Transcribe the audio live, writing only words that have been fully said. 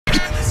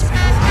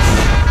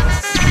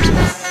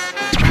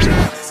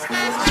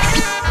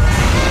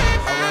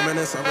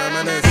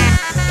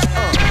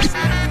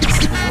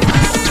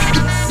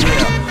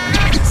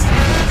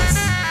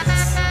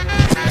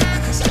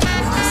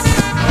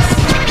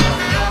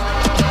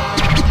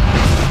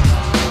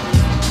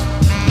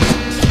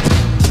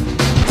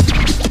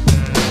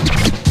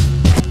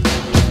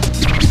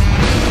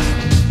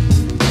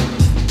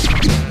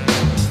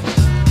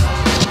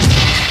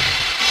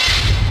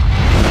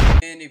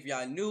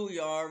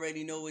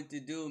already know what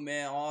to do,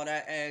 man. All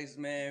that asks,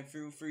 man,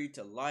 feel free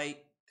to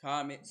like,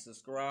 comment,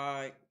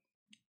 subscribe.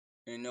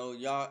 You know,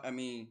 y'all,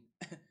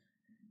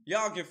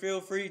 y'all can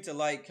feel free to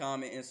like,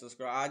 comment, and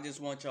subscribe. I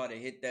just want y'all to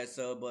hit that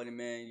sub button,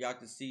 man. Y'all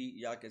can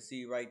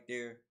see right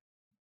there.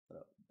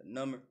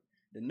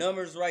 The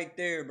number's right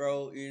there,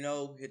 bro. You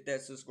know, hit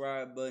that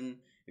subscribe button.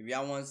 If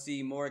y'all want to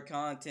see more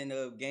content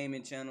of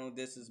gaming channel,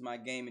 this is my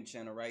gaming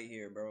channel right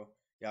here, bro.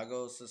 Y'all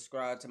go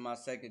subscribe to my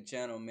second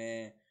channel,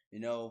 man. You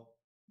know,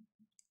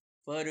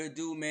 further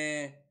ado,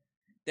 man,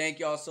 thank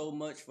y'all so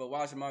much for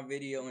watching my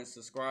video and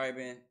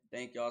subscribing.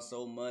 Thank y'all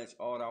so much.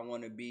 All I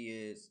want to be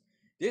is,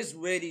 this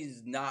really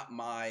is not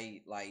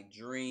my, like,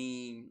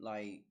 dream,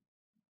 like,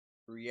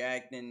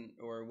 reacting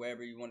or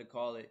whatever you want to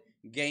call it.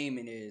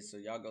 Gaming is. So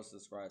y'all go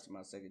subscribe to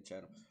my second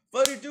channel.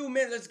 Further ado,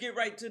 man, let's get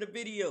right to the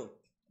video.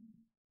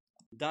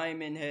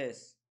 Diamond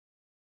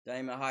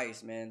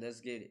Heist, man.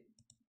 Let's get it.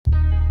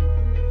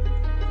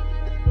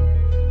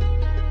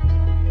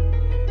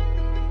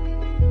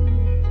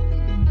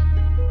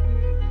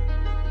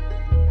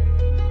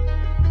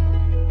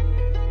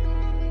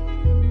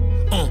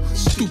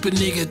 Stupid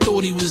nigga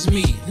thought he was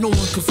me. No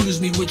one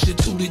confused me with your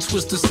tootie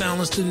twister,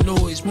 silence the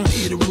noise. Won't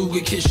hear the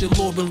Ruger kiss your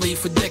Lord, been late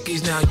for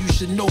decades now. You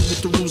should know what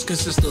the rules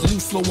consist of. New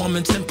flow, I'm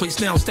in templates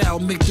now. Style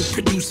make the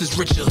producers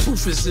richer.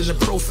 Proof is in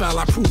the profile,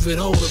 I prove it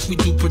all. If we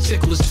do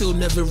particulars, still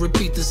never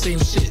repeat the same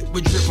shit.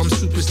 With drip, I'm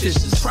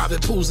superstitious.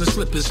 Private pools and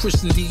slippers,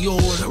 Christian Dior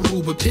and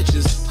Aruba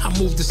pictures. I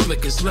move the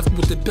slickest, left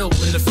with the belt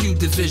in a few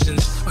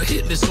divisions. A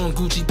hit list on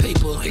Gucci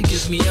paper, it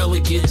gives me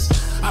elegance.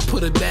 I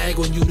put a bag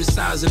on you the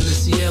size of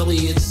Missy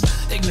Elliott's.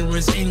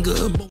 Ignorance,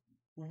 anger,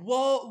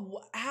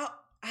 whoa,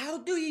 how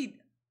do you,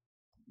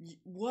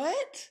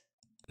 what?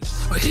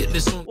 A hit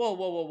list on whoa,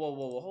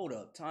 hold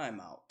up, time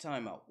out,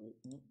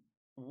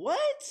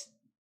 what?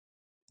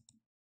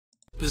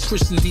 It's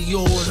Christian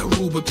Dior and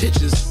Aruba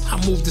pictures. I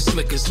move the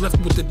slickest, left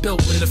with the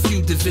belt in a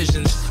few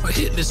divisions. A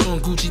hit list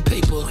on Gucci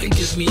paper, it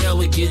gives me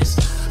elegance.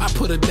 I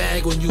put a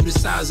bag on you the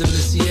size of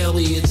Missy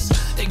Elliott's.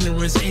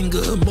 Ignorance,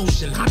 anger,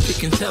 emotion, I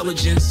pick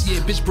intelligence.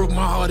 Yeah, bitch broke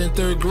my heart in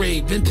 3rd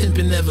grade, been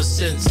pimping ever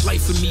since.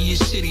 Life for me is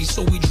shitty,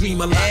 so we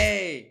dream a lot.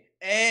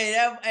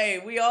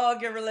 Hey, we all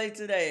can relate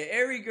to that.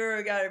 Every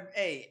girl got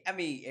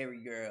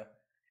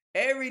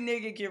every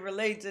nigga can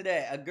relate to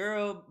that. A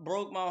girl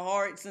broke my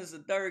heart since the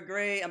 3rd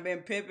grade. I've been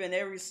pimping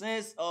ever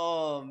since.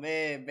 Oh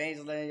man,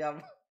 Banksland,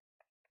 y'all.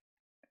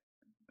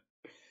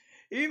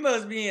 He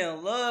must be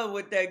in love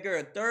with that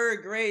girl.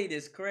 3rd grade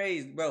is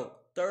crazy, bro.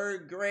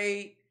 3rd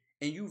grade,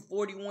 and you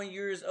 41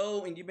 years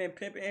old, and you been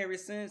pimping ever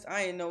since.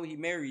 I didn't know he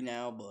married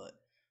now, but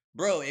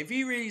bro, if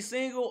he really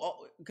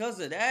single, because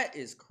of that,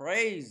 is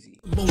crazy.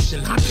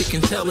 Emotion, I pick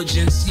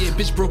intelligence. Yeah,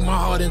 bitch broke my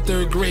heart in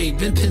 3rd grade,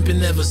 been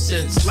pimping ever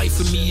since. Life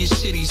for me is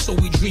shitty, so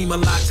we dream a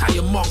lot.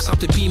 Tire marks out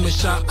the beamer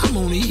shop. I'm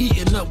only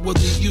heating up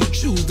whether you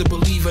choose to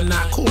believe or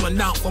not. Calling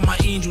out for my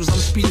angels, I'm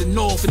speeding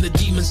off in the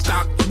demon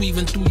stock.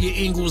 Weaving through your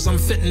angles, I'm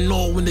fitting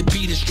all when the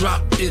beat is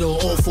dropped. It'll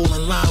all fall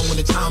in line when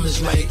the time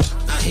is right.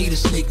 I hate a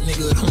snake,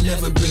 nigga, don't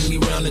never bring me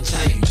round the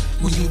tight.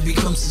 When you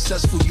become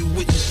successful, you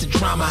witness the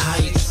drama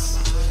heights.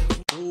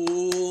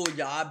 Ooh,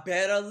 y'all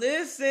better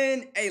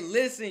listen. Hey,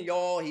 listen,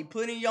 y'all. He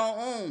putting y'all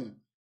on.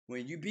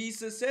 When you be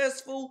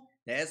successful,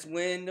 that's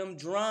when them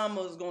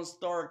dramas gonna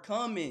start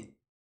coming.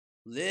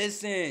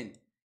 Listen.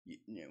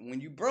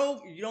 When you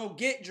broke, you don't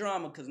get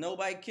drama because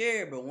nobody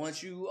care. But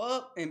once you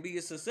up and be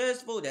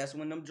successful, that's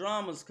when them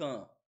dramas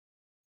come.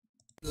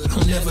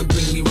 Don't never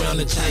bring me round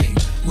the tight.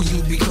 When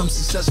you become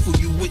successful,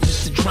 you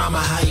witness the drama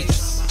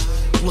heights.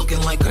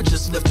 Looking like I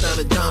just left out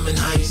a diamond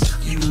heist.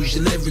 You lose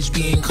your leverage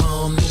being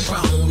calm, no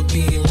problem with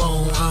being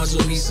wrong. Eyes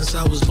on me since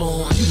I was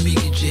born. You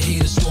make it your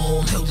haters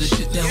swarm. Held this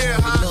shit down long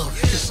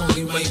enough. It's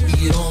only right we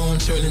get on.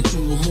 Turn into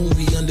a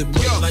movie under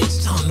bright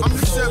lights. Time to I'm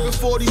perform. a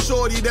 740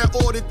 shorty that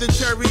ordered the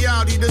cherry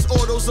Audi. This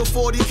auto's a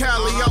 40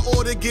 Cali. I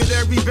order get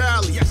every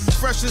valley.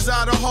 Fresh as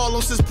out of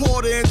Harlem since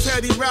Porter and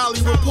Teddy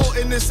Rowley.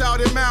 Reporting this out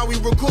in Maui,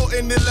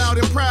 recording it loud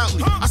and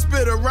proudly. I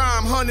spit a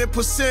rhyme,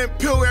 100%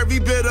 pure, every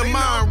bit of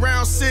mine.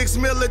 Round 6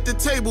 mil at the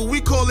table, we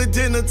call it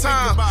dinner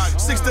time.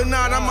 6 to 9,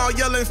 I'm out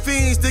yelling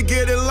fiends to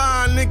get in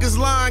line. Niggas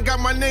lying,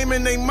 got my name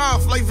in their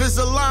mouth like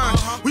Visalign.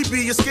 We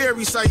be a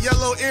scary sight,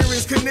 yellow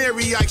earrings,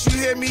 canary ice. You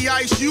hear me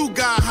ice, you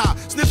got hot.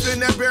 Sniffing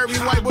that berry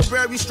white with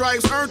berry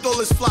stripes, earned all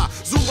this fly.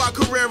 Zuba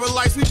Carrera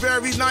lights, we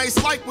very nice,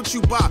 like what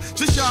you buy.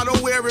 Just y'all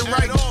don't wear it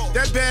right.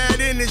 That bad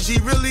energy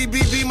really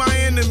be my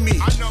enemy.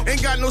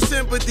 Ain't got no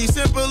sympathy,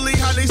 simply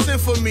how they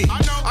send for me.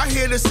 I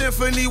hear the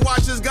symphony,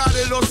 watchers got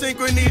it on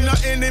synchrony.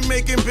 Nothing in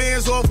making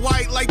bands off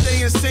white like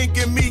they in sync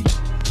in me.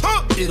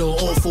 It'll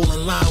all fall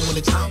in line when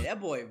the time. Hey,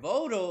 that boy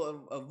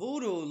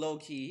Voodoo, low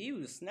key, he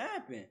was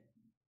snapping.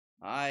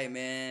 Alright,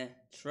 man.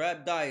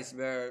 Trap dice,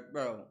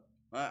 bro.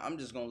 I'm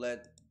just gonna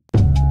let.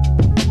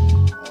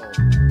 Oh,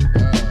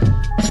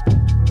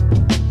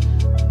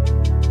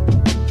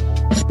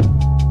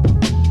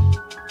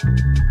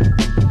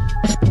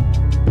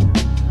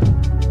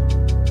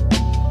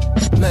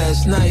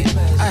 Last night,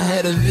 I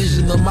had a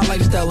vision of my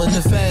lifestyle in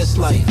the fast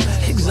life.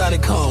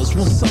 Exotic cars,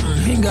 want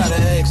something, ain't gotta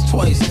ask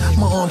twice.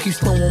 My arm keeps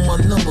throwing my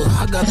number,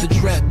 I got the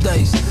trap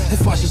dice.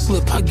 If I should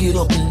slip, I get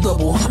up and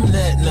double, I'm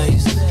that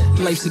nice.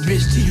 Life's a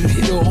bitch till you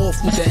hit her off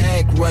with the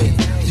act right.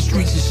 The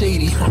streets are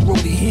shady, my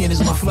roadie hand is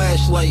my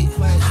flashlight.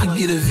 I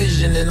get a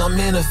vision and I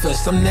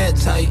manifest, I'm that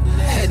tight.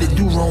 Had to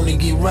do wrong to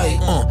get right,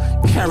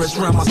 carrots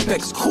round my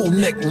specs, cold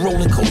neck,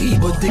 rolling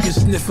Cohiba. Digging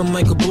sniffing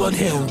like a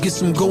bloodhound, get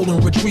some golden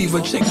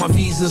retriever. Check my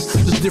visas,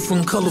 there's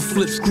different color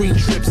flips, green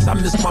trips, I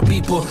miss my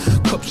beeper.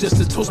 Cups just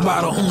to toast by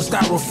the home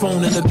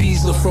styrofoam and a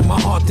beezer. From my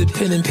heart to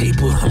pen and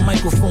paper, a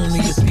microphone to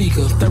your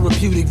speaker.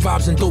 Therapeutic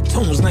vibes and dope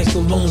tones, nice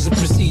alone's a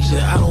procedure.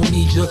 I don't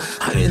need you,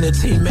 I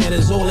entertain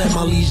matters all at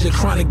my leisure.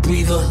 Chronic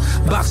breather,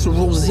 box of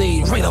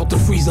rosé, right out the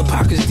freezer,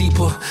 pockets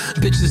deeper.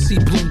 Bitches see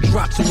blue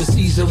drop to a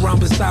Caesar.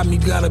 Round beside me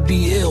gotta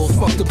be ill,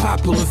 fuck the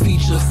popular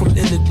feature. From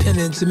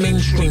independent to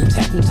mainstream,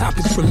 tackle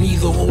topics from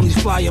either. All these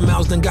flyer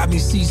mouths done got me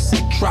seasick,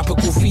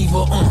 tropical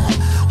fever.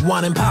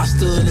 Wine and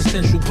pasta in the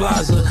Central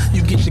Plaza.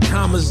 You get your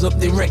commas up,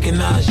 they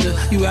recognize you.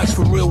 You ask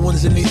for real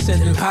ones and they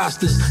send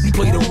imposters. You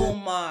play the Oh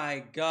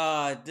my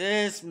god,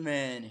 this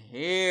man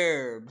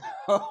here,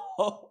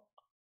 bro.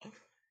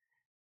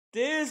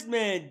 This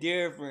man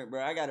different,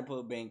 bro. I gotta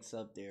put Banks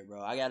up there,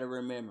 bro. I gotta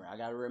remember.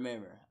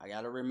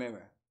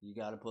 You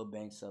gotta put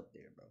Banks up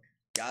there, bro.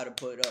 Gotta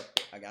put up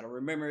there. I gotta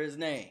remember his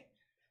name.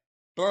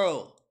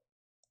 Bro.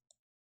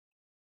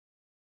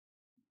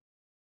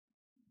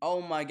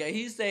 Oh my god.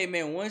 He say,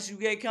 man, once you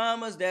get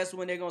commas, that's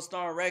when they're gonna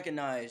start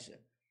recognize you.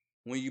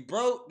 When you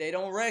broke, they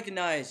don't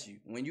recognize you.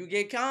 When you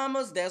get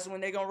commas, that's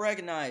when they're gonna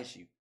recognize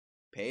you.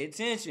 Pay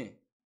attention.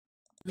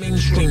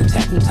 mainstream,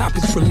 tackle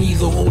topics from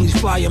either. All these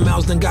flyer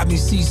mouths done got me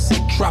seasick,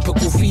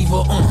 tropical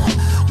fever.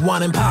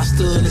 Wine and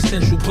pasta in the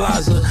Central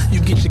Plaza. You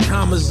get your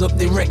commas up,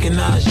 they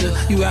recognize you.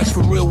 You ask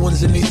for real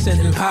ones and they send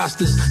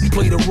imposters. You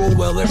play the role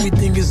well,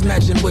 everything is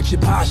matching but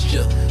your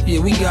posture. Yeah,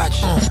 we got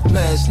you.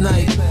 Last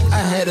night, I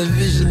had a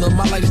vision of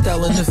my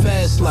lifestyle in the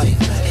fast life.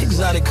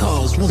 Exotic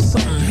cars, want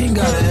something, ain't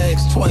gotta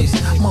ask twice.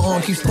 My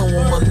arm keeps throwing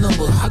my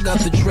number, I got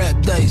the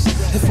trap dice.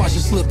 If I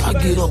should slip, I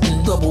get up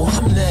and double,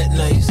 I'm that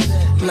nice.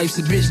 Life's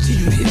a bitch till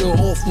you hit her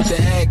off with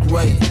the act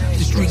right.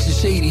 The streets are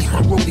shady,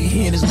 my roadie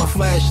hand is my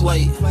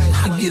flashlight.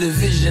 I get a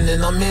vision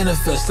and I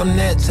manifest, I'm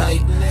that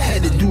tight.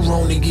 Had to do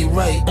wrong to get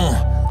right.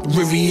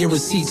 Riviera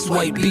seats,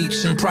 white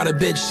beach, and Prada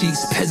bed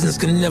sheets. Peasants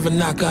can never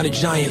knock out a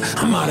giant.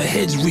 I'm out of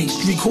heads reach.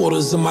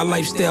 3/4 of my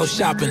lifestyle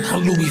shopping. A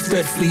Louis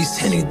Fed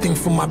fleece. Anything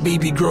for my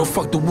baby girl.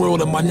 Fuck the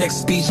world on my next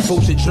speech.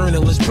 Vulture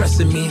journalists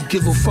pressing me.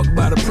 Give a fuck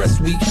by the press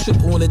week.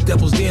 Shook on the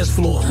devil's dance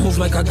floor. Move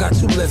like I got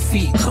 2 left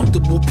feet.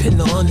 Comfortable pin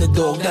the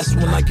underdog. That's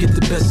when I get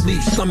the best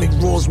sleep. Stomach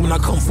roars when I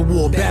come for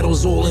war.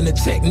 Battles all in the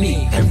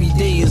technique. Every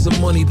day is a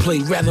money play.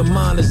 Rather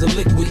mine is a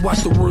liquid.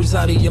 Watch the words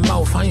out of your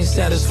mouth. I ain't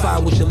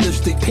satisfied with your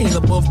lipstick. Pain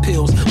above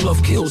pills.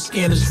 Love kills,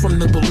 scanners from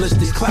the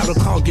ballistics. Cloud of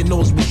cog your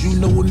nose, but you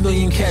know a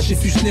million cash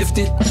if you sniffed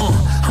it.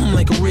 I'm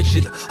like a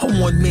Richard,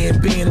 a one-man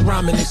band,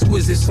 rhyming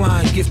exquisite,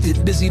 slime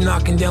gifted. Busy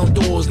knocking down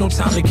doors, no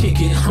time to kick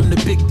it. I'm the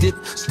big dip,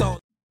 star.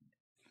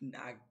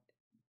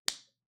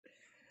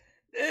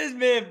 This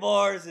man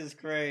bars is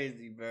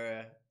crazy,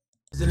 bruh.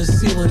 In the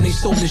ceiling, they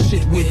sold this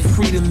shit with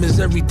freedom is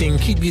everything.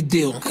 Keep your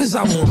deal, cause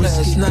I won't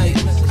last night.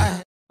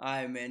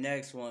 Alright, man,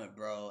 next one,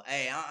 bro.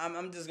 Hey,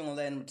 I'm just gonna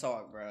let him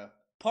talk, bro.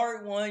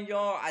 Part 1,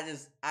 y'all,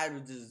 I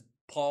would just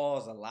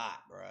pause a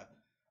lot, bro.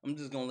 I'm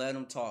just gonna let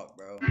him talk,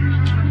 bro.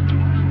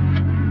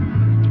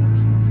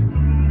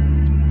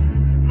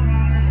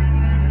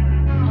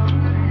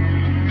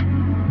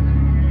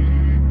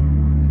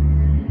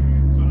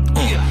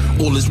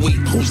 All this weight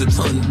holds a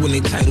ton when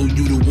they title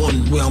you the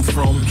one. Where I'm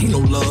from, ain't no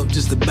love,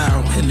 just a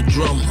barrel and a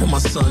drum. Oh my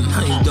son,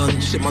 I ain't done,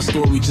 shit my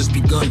story just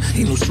begun.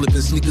 Ain't no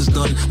slipping, sleep is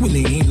done when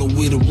there ain't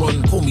nowhere to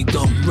run. Call me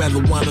dumb,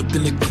 rather wind up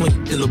in the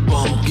clink than a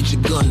bum. Get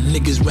your gun,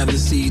 niggas rather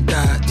see you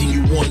die than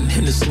you won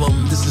in the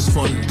slum. This is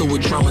fun, though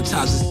it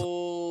traumatizes.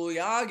 Oh,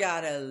 y'all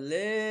gotta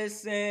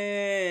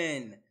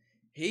listen.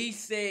 He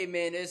said,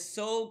 man, it's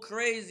so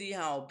crazy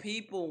how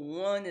people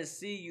want to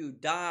see you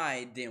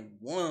die than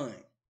won.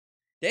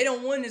 They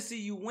don't want to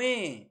see you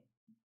win.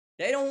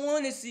 They don't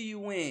want to see you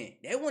win.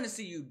 They want to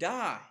see you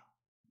die.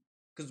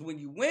 Because when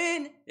you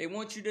win, they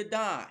want you to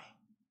die.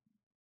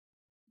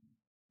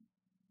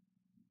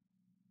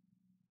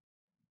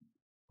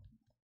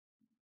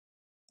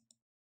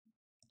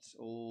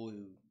 So...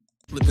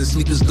 Flipping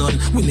sleep is done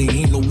when there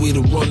ain't nowhere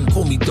to run.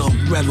 Call me dumb,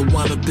 rather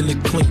wind up in the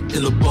clink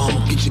than a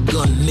bum. Get your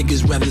gun,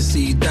 niggas rather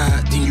see you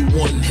die than you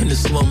won in the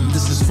slum.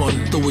 This is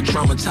fun, though it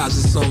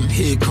traumatizes some.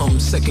 Here it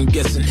comes, second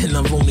guessing, and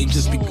I've only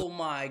just begun. Oh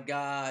my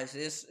gosh,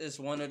 it's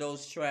one of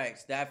those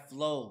tracks. That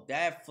flow,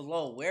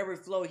 every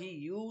flow he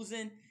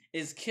using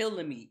is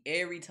killing me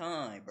every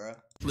time, bro.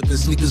 Flipping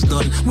sleep is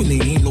done when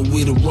there ain't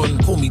nowhere to run.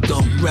 Call me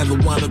dumb, rather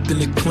wind up in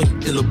the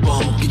clink than a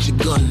bum. Get your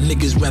gun,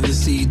 niggas rather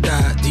see you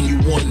die than you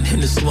won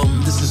in the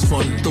slum. This is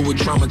fun, though it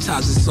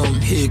traumatizes some.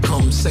 Here it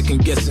comes,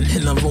 second guessing,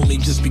 and I've only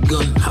just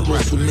begun. I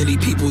lost with many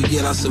people,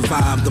 yet I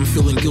survived. I'm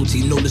feeling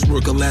guilty, know this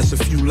work will last a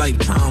few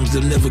lifetimes.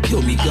 They'll never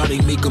kill me, God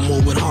ain't make them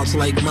all with hearts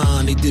like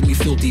mine. They did me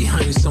filthy, I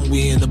ain't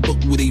somewhere in the book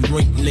where they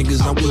rank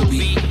niggas, I will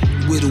be.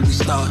 where do we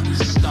start?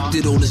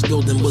 Did all this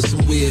building, but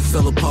somewhere it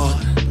fell apart.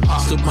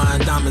 Still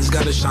buying diamonds,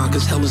 gotta shine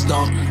cause hell is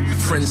dark.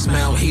 Friends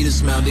smile, haters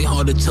smile, they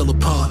hard to tell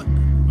apart.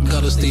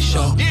 Gotta stay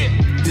sharp,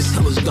 this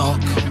hell is dark.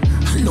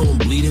 I know I'm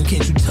bleeding,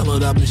 can't you tell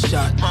that I've been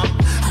shot?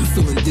 I'm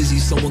feeling dizzy,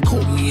 someone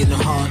caught me in the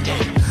heart.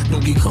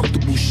 Don't get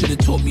comfortable, should've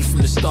taught me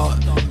from the start.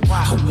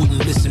 I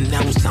wouldn't listen,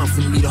 now it's time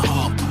for me to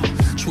harp.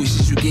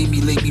 Choices you gave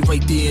me laid me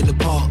right there in the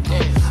park.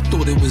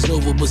 Thought it was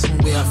over, but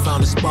somewhere I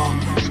found a spark.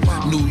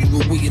 Knew you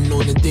were waiting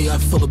on the day I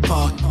fell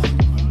apart.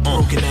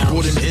 Broken arrows,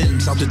 brought in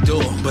ends out the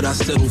door, but I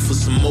settled for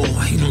some more.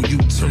 Ain't no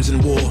U-turns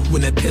in war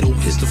when that pedal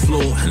hits the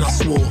floor. And I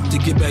swore to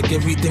get back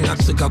everything I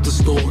took out the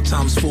store.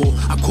 Times 4,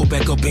 I caught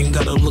back up, ain't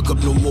gotta look up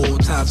no more.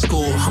 Tied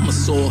score, I'm a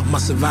sore, my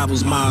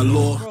survival's my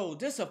law. Bro,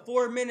 this a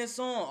 4-minute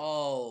song?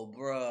 Oh,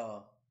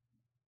 bro.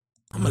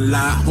 I'm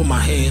alive with my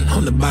hand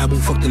on the Bible,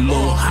 fuck the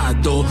law. I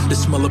adore the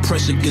smell of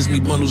pressure, gives me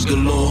bundles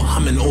galore.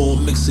 I'm in awe,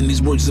 mixing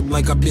these words up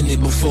like I've been here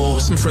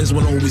before. Some friends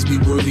won't always be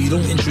worthy,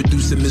 don't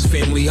introduce them as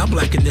family. I'm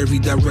black in every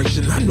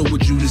direction, I know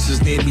what Judas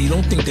is near me.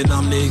 Don't think that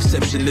I'm the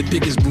exception, the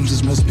biggest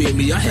bruises won't spare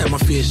me. I had my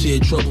fair share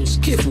of troubles,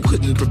 careful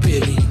couldn't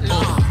prepare me.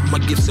 My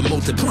gifts are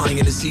multiplying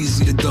and it's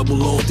easy to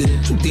double often.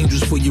 Too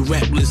dangerous for your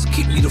rap list,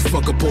 keep me the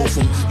fuck up off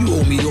them. You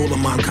owe me all of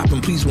mine,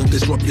 copping, please won't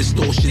disrupt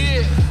distortion.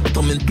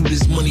 Thumbing through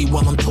this money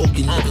while I'm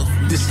talking, nigga.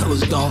 This hell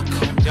is dark.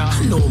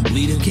 I know I'm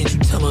bleeding, can't you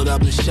tell that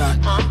I've been shot?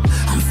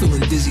 I'm feeling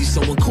dizzy,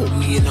 someone caught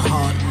me in the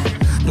heart.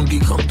 Don't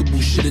get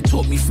comfortable, should've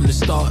taught me from the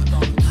start.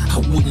 I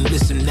wouldn't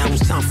listen, now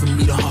it's time for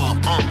me to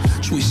harp.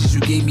 Choices you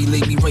gave me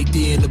laid me right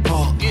there in the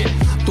park.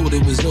 Thought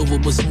it was over,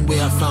 but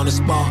somewhere I found a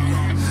spark.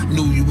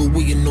 Knew you were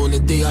waiting on the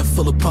day I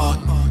fell apart.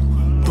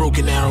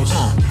 Broken arrows,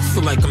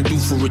 feel like I'm due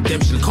for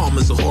redemption.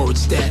 Karma's a horrid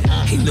stat.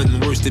 Ain't nothing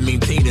worse than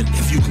maintaining,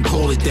 if you can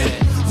call it that.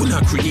 When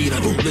I create, I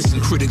don't listen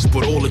critics,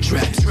 but all the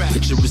traps.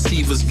 Picture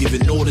receivers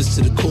giving orders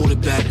to the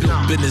quarterback.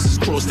 Businesses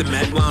cross the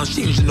map lines,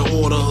 changing the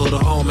order of the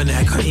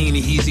almanac. I ain't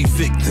an easy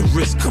fix, the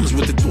risk comes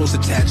with the tools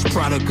attached.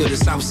 Product of the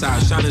south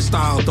side, shining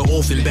style, the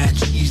orphan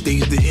batch. These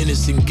days the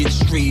innocent get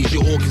strayed,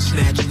 your organ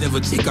snatched. Never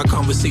take our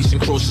conversation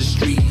cross the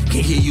street.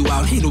 Can't hear you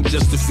out, ain't no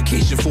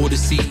justification for the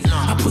seat.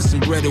 I put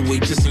some bread away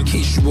just in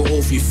case you were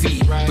off your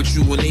feet. But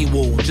you an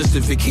AWOO,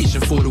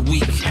 justification for the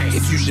week.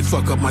 If you should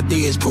fuck up my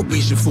day, it's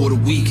probation for the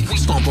week.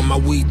 Stomp on my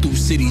way through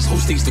cities,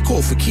 host takes the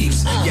call for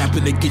keeps.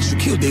 Yapping to get you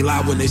killed, they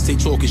lie when they say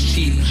talk is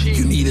cheap.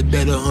 You need a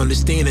better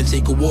understanding,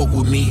 take a walk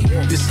with me.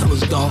 This hell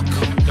is dark,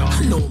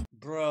 I know.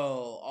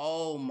 Bro,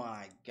 oh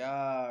my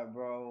god,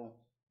 bro.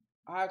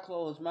 I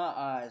closed my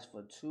eyes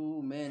for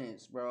 2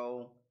 minutes,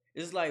 bro.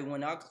 It's like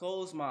when I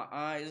close my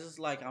eyes, it's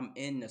like I'm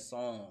in the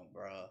song,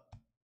 bro.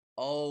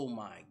 Oh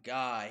my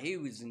god, he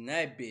was in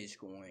that bitch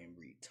going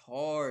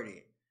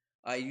retarded.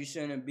 You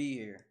shouldn't be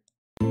here.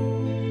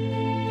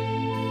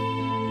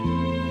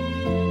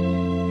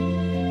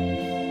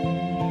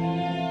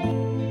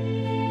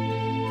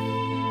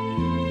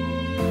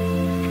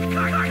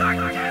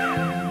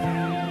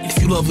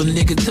 If you love a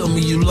nigga, tell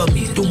me you love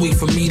me. Don't wait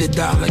for me to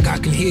die like I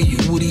can hear you.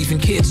 Would even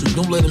care to,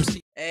 don't let him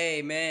see.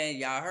 Hey man,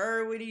 y'all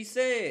heard what he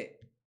said.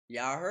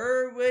 Y'all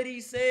heard what he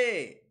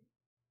said.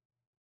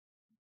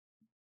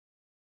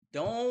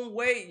 Don't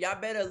wait.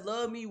 Y'all better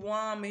love me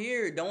while I'm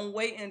here. Don't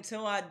wait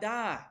until I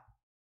die.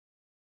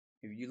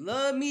 If you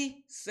love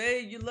me,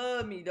 say you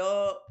love me,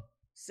 dog.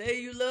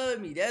 Say you love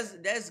me.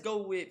 That's go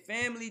with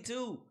family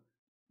too.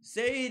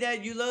 Say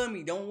that you love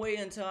me. Don't wait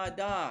until I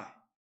die.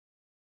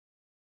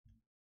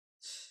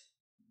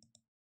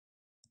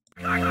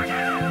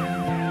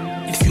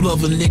 If you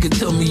love a nigga,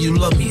 tell me you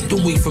love me.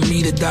 Don't wait for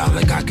me to die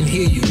like I can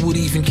hear you. Would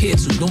even care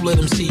to, don't let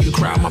him see you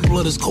cry. My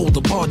blood is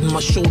colder, pardon my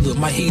shoulder.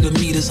 My hater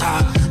meter's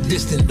high,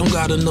 distant. Don't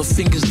got enough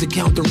fingers to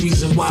count the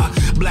reason why.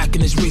 Black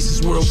in this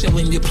racist world,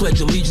 shelling your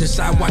pledge allegiance.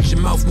 I watch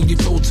your mouth when you're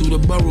told to the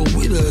burrow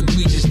with a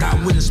egregious.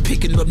 Die witness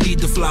picking up, need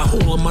to fly.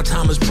 Whole of my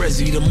time is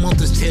Prezi. The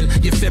month is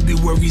 10, your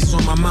February's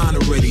on my mind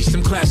already.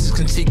 Some classes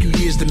can take you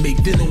years to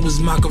make. Dinner was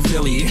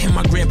Machiavelli, and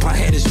my grandpa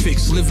had his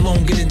fix. Live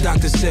longer than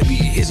Dr. Sebi.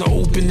 Here's an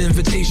open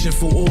invitation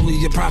for all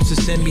of your props to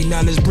send me.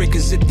 Now let's break a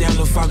sit down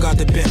if I got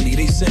the Bentley.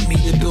 They sent me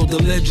to build a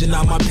legend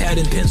out my pad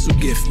and pencil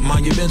gift.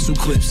 Monumental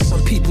clips.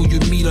 Some people you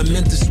meet are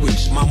meant to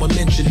switch. Mama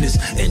mentioned this.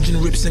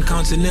 Engine rips and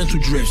continental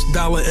drifts.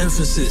 Dollar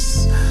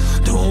emphasis.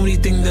 The only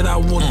thing that I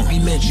want be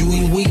meant. You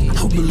ain't wait.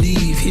 I'll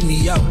believe. Hear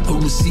me out or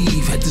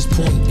receive. At this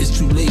point, it's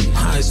too late.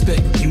 I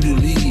expect you to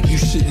leave. You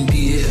shouldn't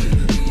be here.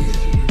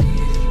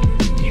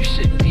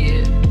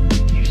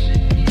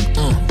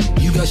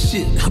 You got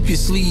shit up your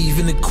sleeve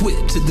and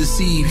equipped to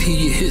deceive. Hear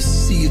your hiss,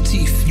 see your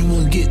teeth. You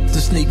won't get to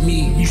snake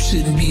me. You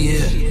shouldn't be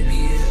here.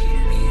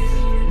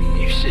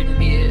 You shouldn't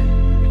be here.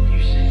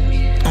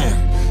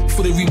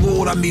 For the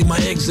reward, I made my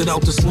exit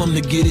out the slum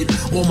to get it.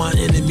 All my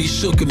enemies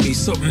shook at me.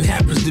 Something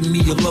happens to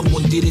me, a loved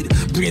one did it.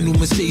 Brand new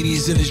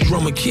Mercedes and his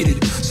drummer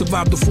kitted.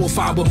 Survived the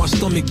 4-5, but my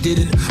stomach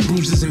didn't.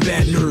 Bruises and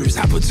bad nerves.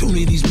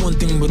 Opportunity's one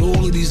thing, but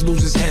all of these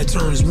losers had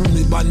turns.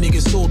 Wounded by why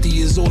niggas salty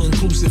is all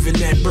inclusive in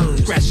that burn.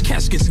 Scratch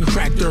caskets and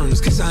cracked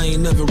urns, cause I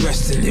ain't never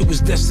resting. It was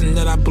destined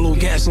that I blow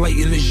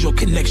gaslighting is your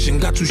connection.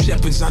 Got 2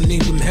 shepherds, I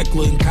named them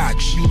Heckler and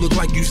Koch. You look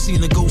like you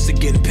seen a ghost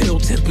again, pale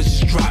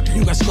temperatures drop.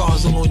 You got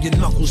scars all on your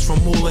knuckles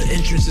from all the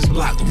entrances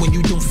blocked. When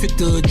you don't fit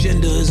the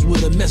agenda is where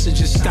the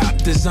messages stop.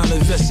 Designer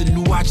vested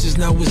new watches,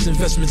 now it's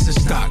investments in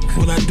stock.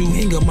 When I do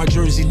hang up my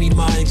jersey, need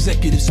my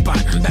executive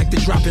spot. I'm back to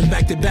dropping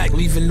back to back,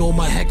 leaving all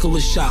my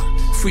hecklers shop.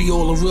 Free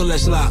all the real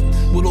that's locked.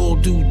 With all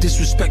due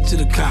disrespect to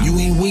the cop. You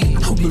ain't waiting,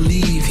 don't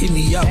believe, hit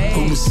me up,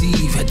 or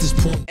receive at this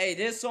point. Hey,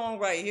 this song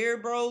right here,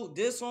 bro.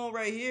 This song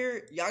right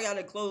here, y'all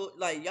gotta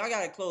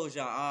close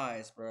your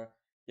eyes, bro.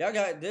 Y'all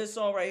got this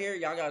song right here,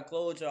 y'all gotta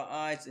close your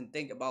eyes and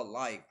think about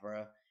life,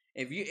 bro.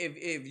 If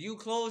you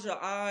close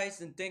your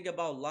eyes and think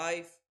about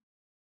life,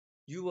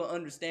 you will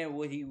understand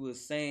what he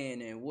was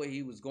saying and what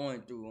he was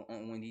going through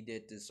when he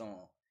did this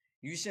song.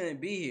 You shouldn't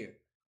be here.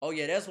 Oh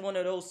yeah, that's one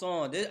of those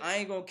songs. I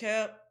ain't gonna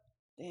cap.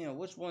 Damn,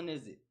 which one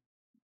is it?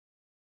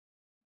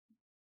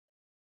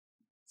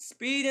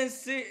 Speed and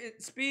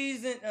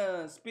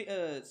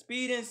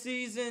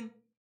Season.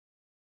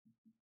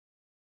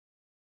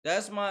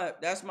 That's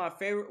my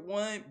favorite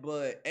one.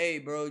 But hey,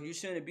 bro, you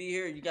shouldn't be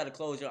here. You gotta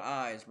close your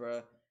eyes,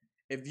 bro.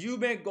 If you've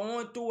been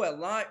going through a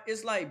lot,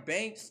 it's like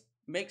Banks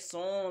makes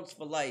songs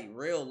for like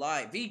real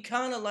life. He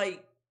kind of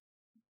like,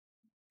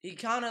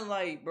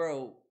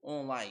 bro,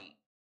 on like,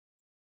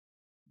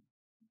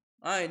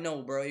 I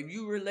know, bro. If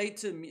you relate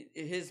to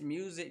his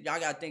music, y'all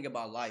gotta think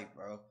about life,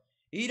 bro.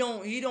 He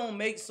don't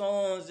make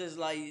songs just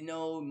like, you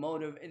know,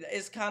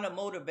 it's kind of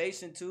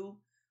motivation too,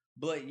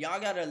 but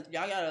y'all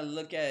gotta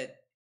look at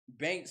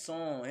Banks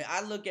song.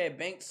 I look at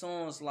Banks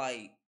songs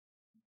like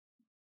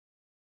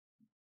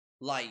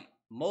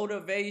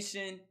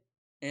motivation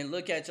and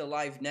look at your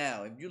life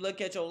now. If you look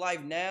at your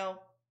life now,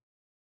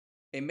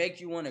 it make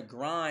you want to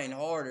grind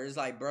harder. It's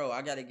like, bro,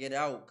 I gotta get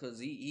out, cause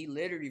he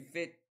literally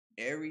fit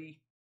every.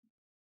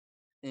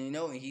 And, you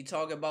know, and he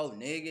talking about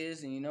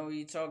niggas, and, you know,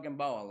 he talking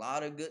about a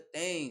lot of good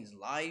things,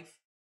 life.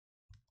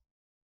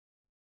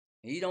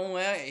 He don't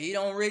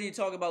really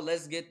talk about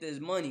let's get this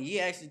money. He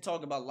actually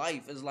talk about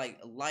life. It's like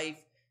life.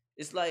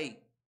 It's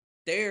like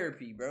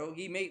therapy, bro.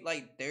 He make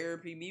like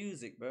therapy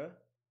music, bro.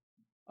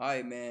 All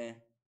right, man.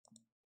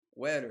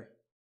 Weather.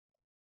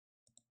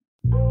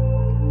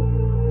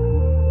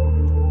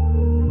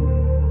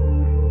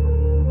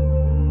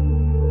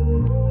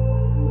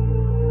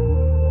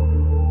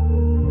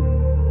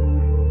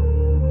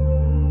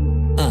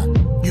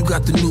 You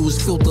got the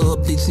newest filter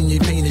updates and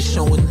your pain is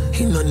showing.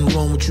 Ain't nothing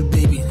wrong with you,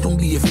 baby. Don't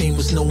be a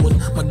famous no one.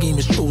 My game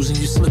is chosen,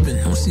 you're slipping.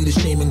 Don't see the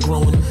shame in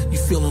growing. You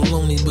feeling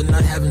lonely, but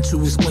not having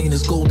to explain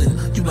is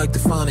golden. You like the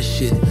finest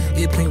shit.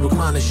 Airplane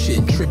recliner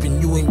shit.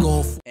 Tripping, you ain't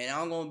going for. And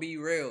I'm gonna be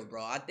real,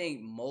 bro. I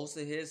think most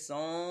of his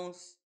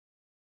songs,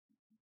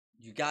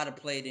 you gotta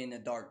play it in the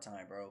dark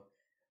time, bro.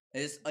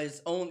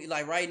 It's only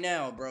like right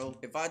now, bro.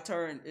 If I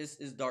turn, it's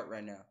dark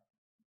right now.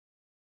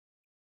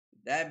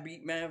 That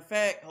beat, matter of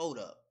fact, hold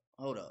up.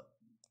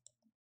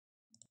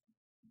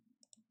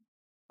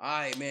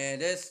 Alright, man,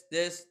 this,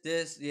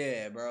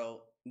 yeah,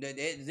 bro.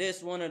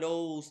 This one of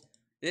those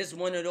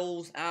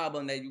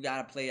albums that you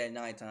gotta play at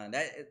nighttime.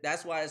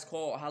 That's why it's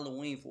called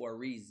Halloween for a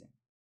reason.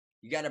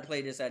 You gotta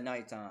play this at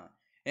nighttime.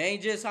 It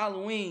ain't just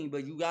Halloween,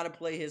 but you gotta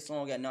play his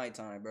song at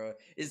nighttime, bro.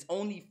 It's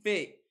only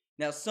fit.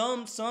 Now,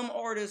 some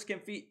artists can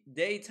fit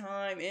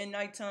daytime and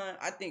nighttime.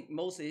 I think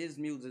most of his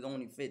music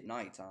only fit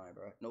nighttime,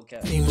 bro. No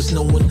cap. Famous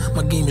no one.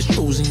 My game is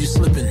chosen. You're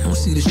slipping. Don't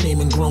see the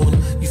shame in growing.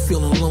 You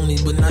feeling lonely,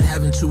 but not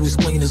having to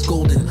explain is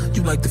golden.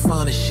 You like the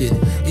finest shit.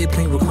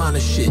 Airplane recliner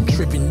shit.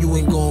 Tripping, you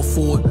ain't going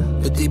for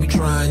it, but they be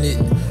trying it.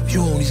 You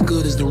only as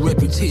good as the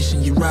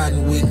reputation you're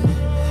riding with.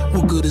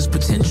 What good is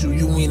potential?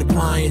 You ain't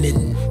applying it.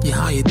 Your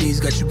higher days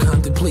got you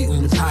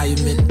contemplating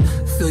retirement.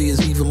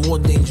 Failure's even more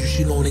dangerous,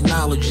 you don't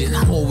acknowledge it.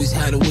 I always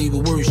had a way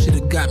with words,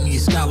 should've got me a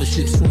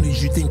scholarship. Soon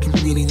as you think you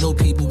really know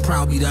people,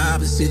 probably the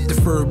opposite. The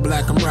fur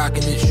black, I'm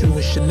rocking it. Shoe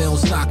and Chanel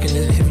stocking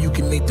it. If you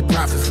can make the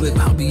profit flip,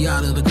 I'll be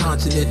out of the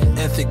continent.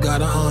 Ethic,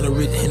 gotta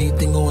honor it.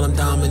 Anything on, I'm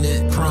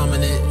dominant,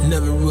 prominent.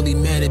 Never really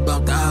mad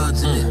about the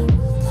odds in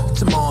it.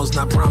 Tomorrow's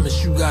not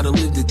promised, you gotta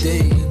live the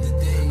day.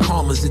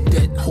 Karma's a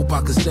debt, hope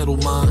I can settle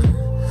mine.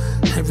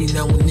 Every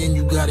now and then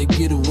you gotta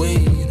get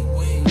away.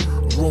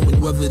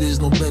 Roaming whether there's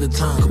no better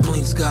time.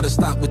 Complaints gotta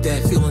stop with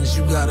that. Feelings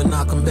you gotta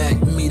knock them back.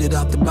 Made it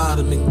out the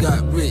bottom and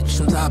got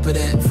rich. On top of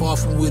that, far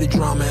from where the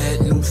drama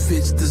at. New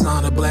fits,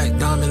 designer black,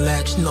 diamond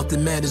latch.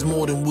 Nothing matters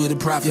more than where the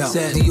profit's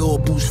at. The all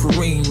boost for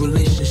rain.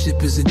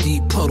 Relationship is a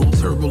deep puddle.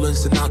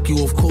 Turbulence to knock you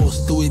off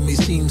course. Though it may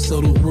seem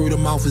subtle. Word of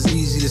mouth is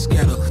easy to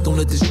scatter. Don't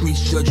let the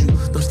streets judge you.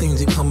 Those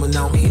things ain't coming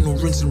out. Ain't no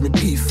rinse and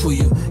repeat for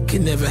you.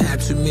 Can never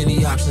have too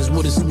many options.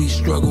 What a sweet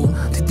struggle.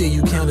 Today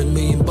you count $1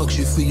 million.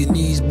 You feel your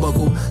knees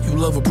buckle. You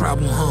love a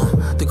problem,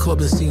 huh? The club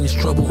and scene is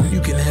trouble.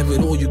 You can have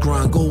it all, you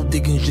grind. Gold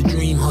digging's your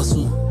dream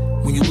hustle.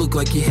 When you look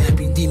like you're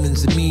happy,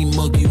 demons and mean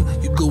mug you.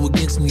 You go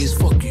against me as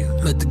fuck you.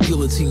 Let the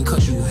guillotine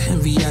cut you.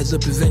 Envy adds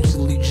up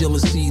eventually,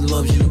 jealousy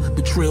loves you.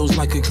 Betrayal's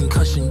like a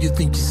concussion, you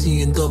think you're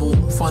seeing double.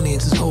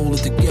 Finances hold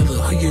it together,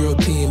 a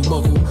European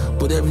bubble.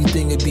 But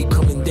everything would be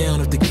coming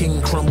down if the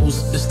king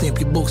crumbles. Just stamp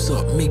your books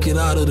up, make it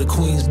out of the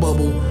queen's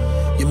bubble.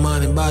 Your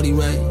mind and body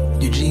right,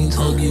 your genes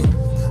hug you.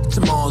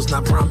 Tomorrow's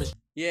not promised.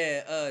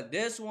 Yeah,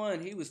 this one,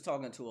 he was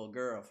talking to a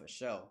girl for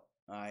sure.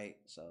 Alright,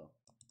 so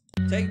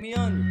take me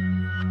under.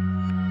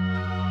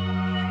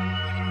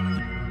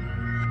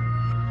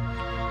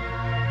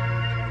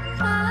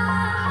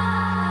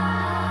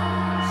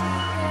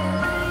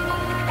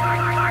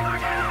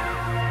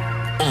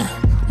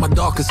 My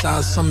darker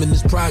side summoned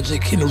this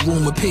project in a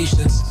room of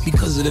patience.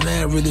 Because of the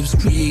narratives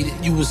created,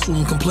 you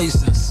assume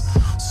complacence.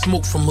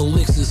 Smoke from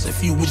elixirs, a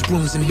few witch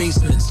brooms in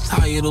basements.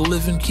 Tired of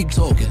living, keep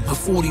talking. A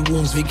 40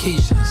 wounds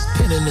vacations.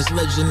 Penning this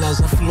legend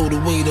as I float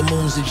away, the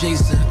moon's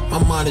adjacent.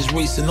 My mind is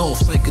racing off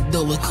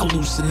psychedelic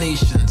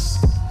hallucinations.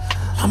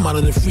 I'm out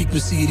of the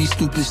frequency of these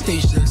stupid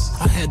stations.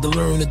 I had to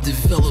learn to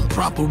develop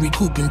proper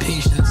recouping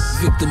patience.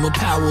 Victim of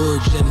power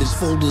agendas,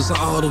 folders of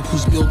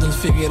articles building.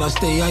 Figured I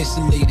stay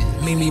isolated.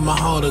 Made me my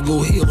heart to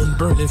go healing.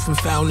 Burning from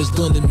foulness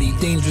done to me.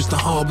 Dangerous to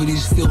harbor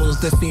these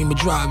feelings. That fame will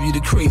drive you to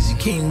crazy.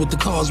 Came with the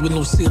cars with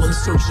no ceiling.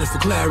 Searching for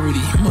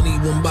clarity. Money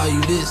won't buy you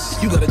this.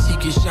 You gotta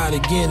take your shot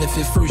again. If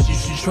at first you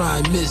should try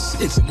and miss.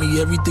 It took me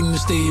everything to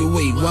stay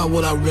away. Why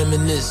would I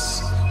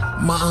reminisce?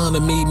 My honor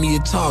made me a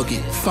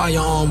target.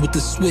 Firearm with the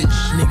switch.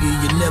 Nigga,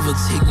 you never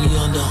take me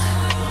under.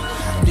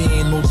 There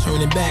ain't no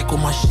turning back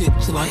on my shit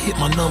till I hit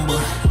my number.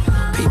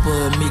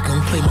 Paper make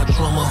 'em play my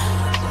drummer.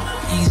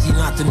 Easy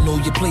not to know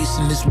your place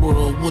in this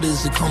world. What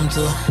does it come to?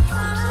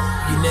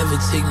 You never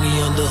take me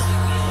under.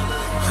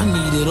 I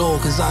need it all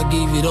cause I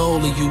gave it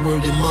all to you,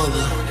 word and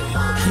mother.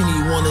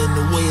 Anyone in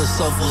the way of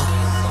suffer.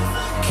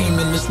 Came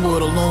in this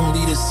world alone,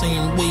 lead the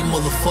same way,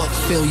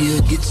 motherfucker.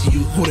 Failure gets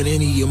you more than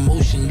any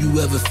emotion you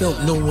ever felt.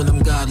 Knowing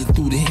I'm guided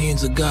through the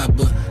hands of God,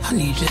 but I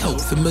need your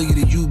help. Familiar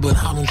to you, but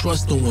I don't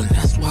trust no one.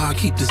 That's why I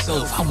keep the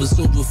self. I was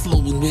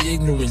overflowing with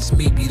ignorance,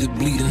 maybe the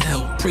bleeding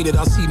hell. Pray that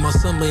I see my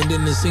son land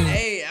in the same.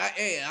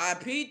 I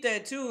peeped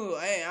that too.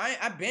 Hey,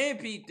 I been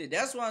peeped it.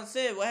 That's why I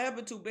said, what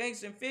happened to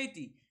Banks and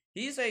 50?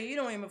 He said he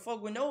don't even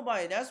fuck with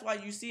nobody. That's why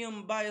you see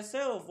him by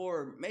himself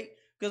or make.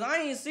 Cause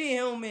I ain't see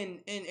him in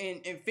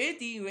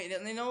 50,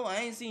 you know, I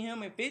ain't seen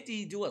him in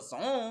 50 do a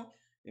song.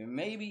 And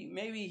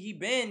maybe he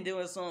been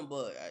doing something,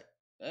 but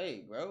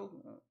hey, bro,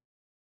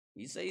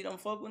 he say he don't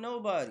fuck with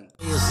nobody.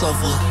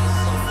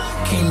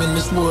 Came in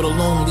this world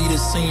alone, lead the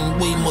same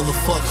way,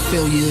 motherfucker.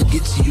 Failure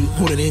gets you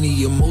more than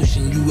any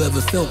emotion you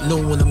ever felt.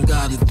 Knowing I'm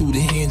guided through the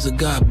hands of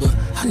God, but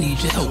I need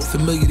your help.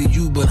 Familiar to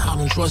you, but I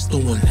don't trust no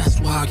one. That's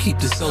why I keep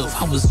the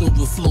self. I was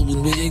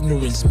overflowing with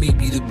ignorance,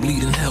 maybe the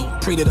bleeding hell.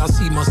 Pray that I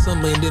see my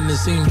son land in the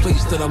same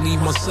place that I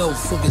leave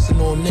myself. Focusing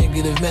on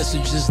negative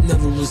messages,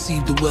 never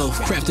receive the wealth.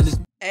 Crafted this.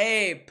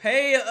 Hey,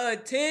 pay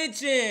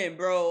attention,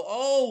 bro.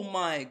 Oh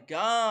my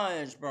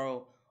gosh,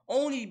 bro.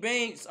 Only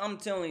Banks, I'm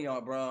telling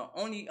y'all, bro.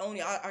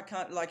 I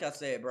kind of, like I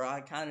said, bro. I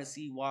kind of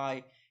see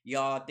why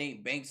y'all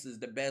think Banks is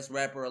the best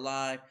rapper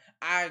alive.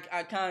 I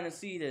kind of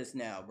see this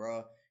now,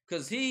 bro.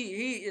 Cause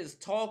he is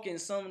talking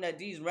something that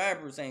these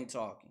rappers ain't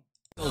talking.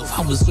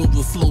 I was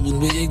overflowing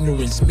with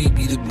ignorance,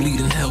 maybe the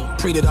bleeding hell.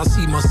 Pray that I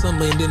see my son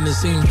land in the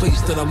same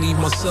place that I leave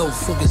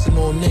myself. Focusing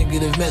on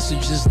negative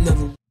messages,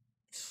 never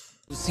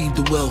receive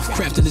the wealth.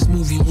 Crafting this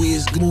movie where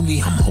it's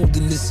gloomy, I'm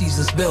holding this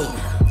season's belt.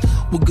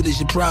 What good is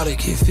your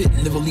product if it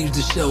never leaves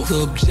the shelf?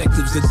 The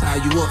objectives that tie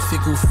you up,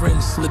 fickle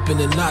friends slipping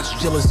a notch.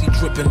 Jealousy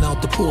dripping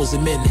out the pores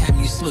of men have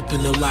me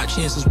slipping a lot.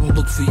 Chances won't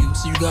look for you,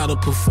 so you gotta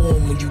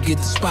perform when you get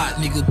the spot.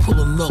 Nigga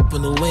pulling up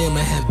in the lamb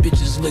and have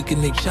bitches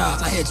licking their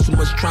chops. I had too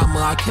much trauma,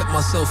 I kept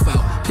myself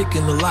out,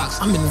 picking the locks.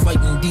 I'm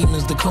inviting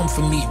demons to come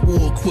for me,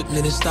 war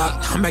equipment in stock.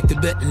 I'm back to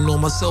betting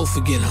on myself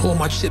again, all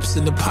my chips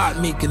in the pot,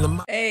 making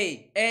them.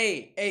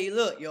 Hey,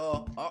 look,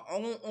 y'all.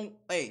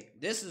 Hey,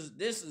 this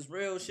is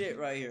real shit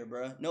right here,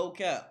 bro. No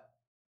cap.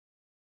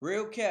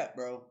 Real cap,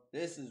 bro.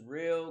 This is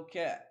real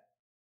cap.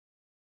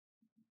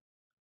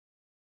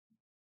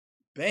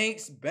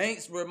 Banks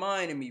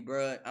reminded me,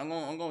 bro. I'm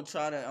gonna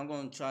try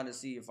to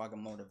see if I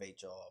can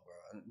motivate y'all,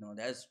 bro. You know,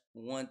 that's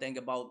one thing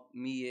about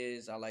me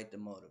is I like to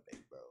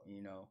motivate, bro.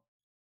 You know,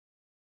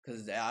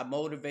 cause I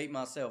motivate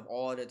myself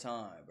all the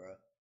time, bro.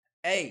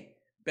 Hey,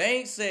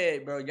 Banks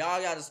said, bro,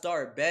 y'all got to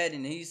start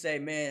betting. He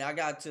said, man,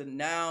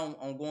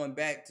 I'm going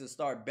back to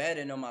start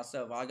betting on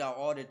myself. I got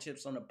all the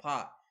chips on the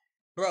pot.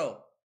 Bro,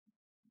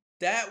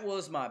 that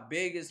was my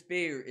biggest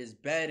fear is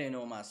betting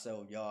on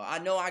myself, y'all. I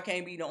know I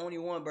can't be the only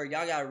one, bro.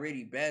 Y'all got to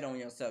really bet on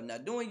yourself. Now,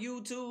 doing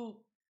YouTube,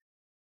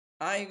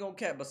 I ain't going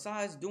to cap.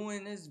 Besides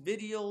doing this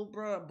video,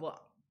 bro,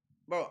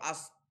 I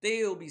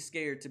still be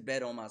scared to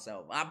bet on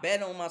myself. I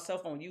bet on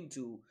myself on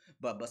YouTube,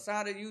 but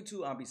beside of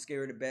YouTube, I'll be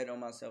scared to bet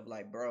on myself.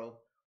 Like, bro,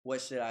 what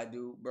should I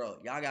do? Bro,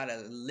 y'all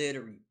gotta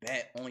literally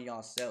bet on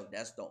yourself.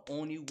 That's the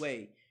only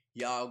way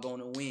y'all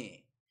gonna win.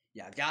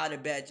 Y'all gotta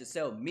bet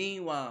yourself.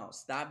 Meanwhile,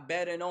 stop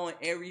betting on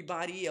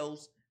everybody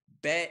else.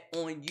 Bet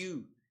on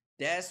you.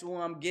 That's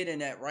what I'm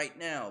getting at right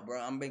now,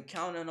 bro. I've been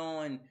counting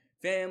on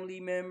family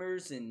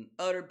members and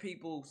other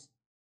people's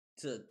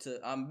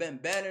I've been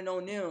betting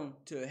on them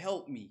to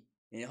help me.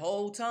 And the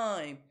whole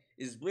time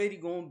is really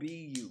gonna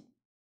be you.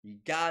 You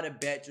gotta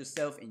bet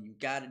yourself and you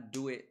gotta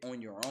do it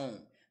on your own.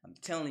 I'm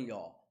telling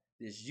y'all,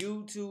 this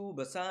YouTube,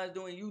 besides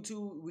doing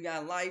YouTube, we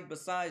got life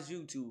besides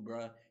YouTube,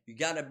 bro. You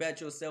gotta bet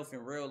yourself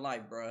in real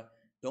life, bro.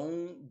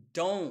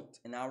 Don't,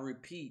 and I'll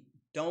repeat,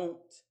 don't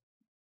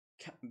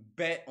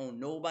bet on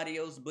nobody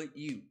else but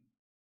you.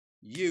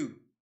 You.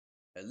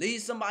 At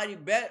least somebody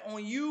bet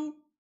on you,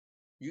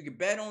 you can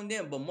bet on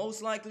them. But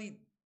most likely,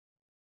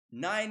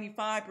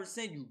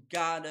 95%, you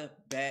gotta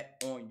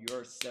bet on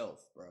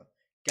yourself, bro.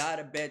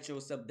 Gotta bet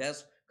yourself.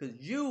 That's because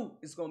you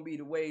is gonna be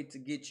the way to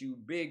get you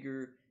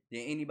bigger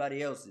than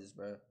anybody else's,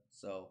 bro.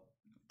 So,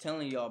 I'm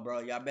telling y'all, bro,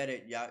 y'all better,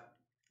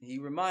 he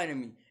reminded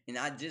me. And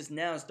I just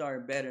now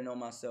started betting on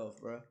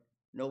myself, bro.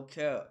 No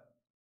cap.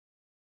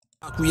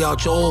 We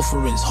out your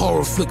offerings,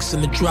 horror flicks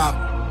in the drop.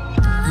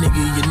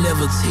 Nigga, you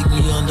never take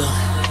me under.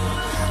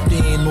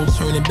 There ain't no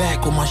turning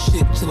back on my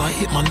shit till I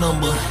hit my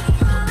number.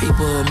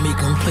 Paper make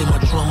 'em play my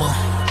drummer.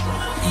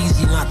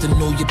 Easy not to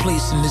know your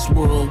place in this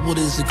world. What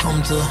does it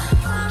come to?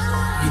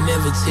 You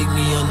never take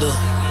me under.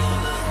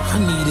 I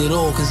need it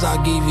all cause I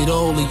gave it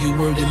all to you,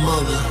 word and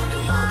mother.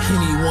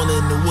 Anyone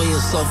in the way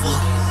of suffer.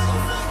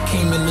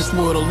 Came in this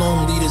world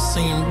alone, lead the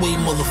same way,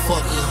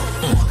 motherfucker.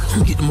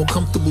 I'm getting more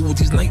comfortable with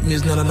these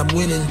nightmares now that I'm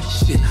winning.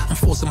 Shit, I'm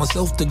forcing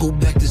myself to go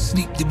back to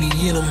sleep to be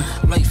in them.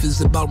 Life is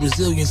about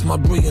resilience, my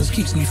brilliance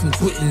keeps me from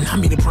quitting. I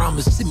made a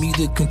promise to me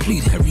to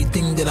complete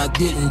everything that I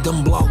didn't.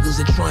 Dumb bloggers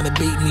are trying to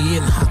bait me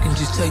in. I can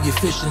just tell you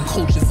fishing,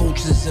 culture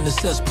vultures in a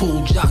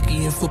cesspool,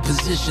 jockeying for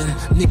position.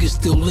 Niggas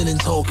still linen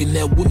talking,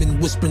 that women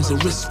whispering's a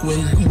risk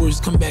when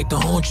words come back to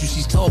haunt you,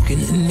 she's talking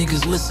and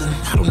niggas listen.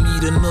 I don't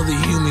need another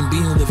human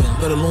being living,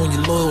 let alone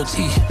your loyalty.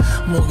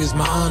 Long as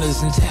my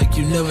honor's intact,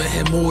 you never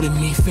had more than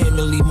me.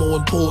 Family more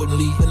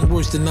importantly, and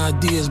worse than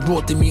ideas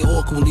brought to me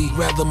awkwardly.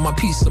 Rather my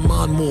peace of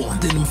mind more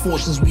than them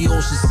fortunes we all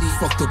should see.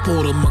 Fucked up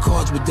order, my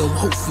cards were dealt.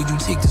 Hopefully you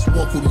take this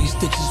walk with me.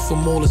 Stitches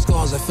from all the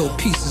scars I felt,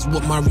 peace is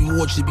what my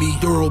reward should be.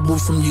 Durable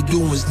from your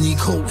doings, need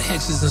cold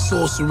hexes and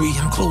sorcery.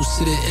 I'm close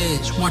to the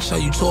edge, watch how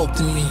you talk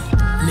to me.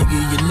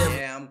 Nigga, you never.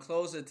 Yeah, I'm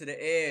closer to the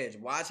edge.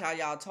 Watch how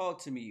y'all talk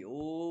to me.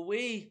 Ooh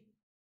wee.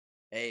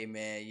 Hey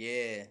man,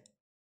 yeah.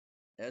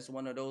 That's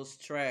one of those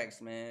tracks,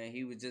 man.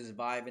 He was just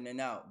vibing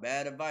and out.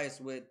 Bad advice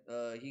with,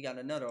 he got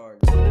another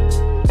artist.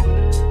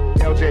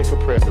 LJ for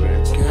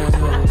president.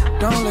 Girl,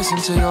 don't listen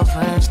to your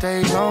friends,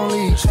 they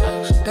lonely.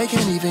 They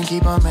can't even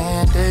keep a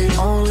man, they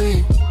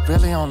only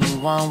really only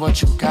want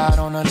what you got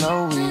on the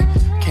low.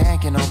 We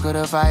can't get no good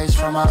advice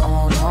from my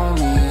own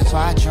homies.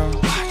 Watch them,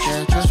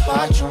 yeah, just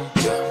watch them.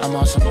 I'm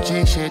on some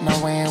G shit,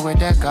 no way in with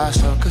that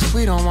gossip. Cause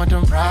we don't want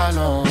them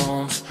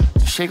problems.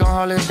 She gon'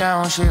 hold it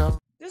down, she'll.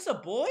 This a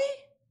boy?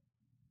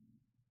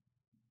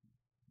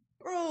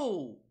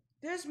 Bro,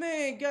 this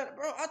man got,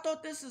 bro, I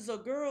thought this is a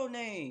girl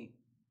name.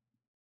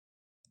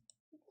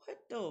 What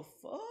the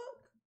fuck?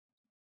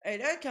 Hey,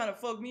 that kind of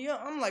fucked me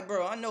up. I'm like,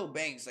 bro, I know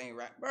Banks ain't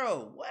right.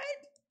 Bro, what?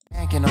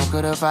 Can't get no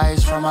good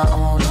advice from my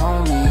own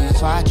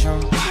homies. Watch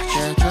them,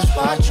 yeah, just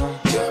watch them.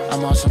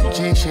 I'm on some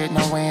G shit,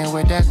 no way in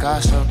with that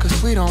gossip.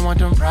 Cause we don't want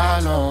them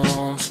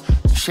problems.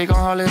 She gon'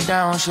 hold it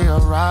down, she a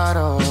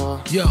rider.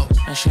 Yo,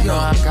 and she know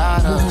I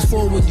got her. Moving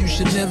forward, you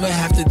should never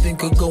have to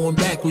think of going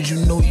backwards.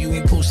 You know you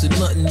ain't posted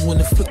nothing when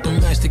the flick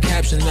don't match the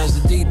caption. As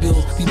the day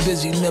build, be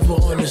busy, never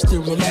honest,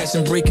 still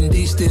relaxing, breaking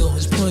day still.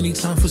 There's plenty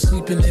time for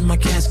sleeping in my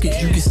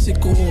casket. You get sick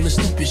of all the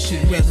stupid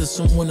shit, rather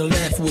someone to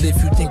laugh with. If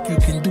you think you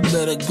can do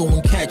better, go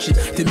and catch it,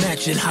 then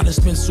match it. How to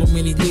spend so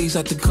many days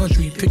out the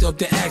country, pick up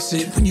the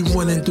accent. When you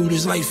running through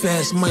this life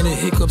fast, minor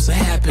hiccups will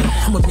happen.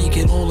 I'ma make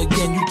it all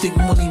again. You think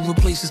money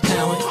replaces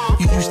talent?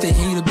 You used to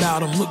hate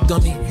about him, look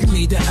dummy, you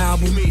made the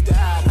album.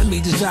 I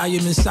made this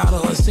volume inside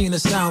of a insane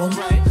asylum.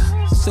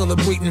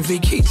 Celebrating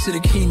vacate to the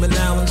Cayman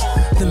Islands.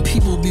 Them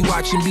people be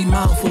watching, be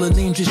mindful of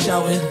names just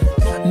shouting.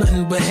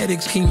 Nothing but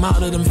headaches came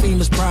out of them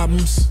famous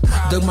problems.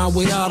 Dug my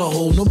way out of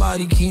hole,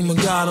 nobody came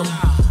and got them.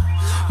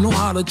 Know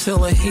how to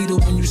tell a hater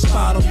when you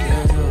spot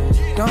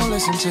them. Don't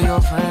listen to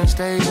your friends,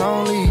 they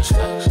lonely.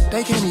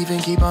 They can't even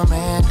keep a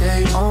man,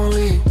 they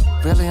only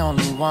really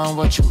only want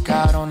what you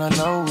got on the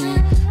low.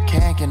 We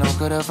can't get no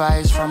good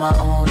advice from my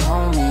own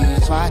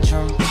homies. Watch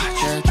them,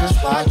 yeah,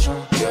 just watch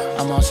them.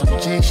 I'm on some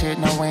G shit,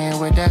 no way in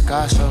with that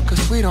gossip.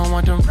 Cause we don't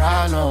want them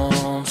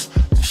problems.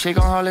 She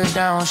gon' hold it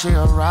down, she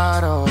a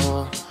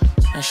rider.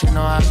 And she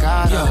know I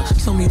got her. Yo,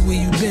 tell me where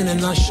you been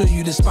and I'll show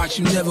you the spot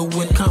you never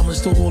went.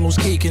 Comments to all those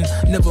caking,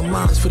 never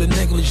minds for the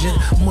negligent.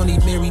 Money,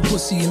 marry,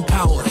 pussy, and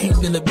power. Ain't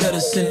been a better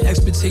sin.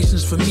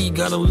 Expectations for me,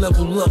 gotta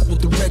level up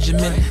with the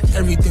regiment.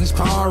 Everything's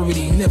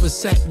priority, never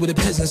sat with a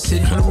peasant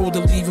sit. On the road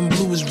to leaving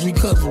blue is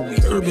recovery,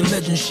 urban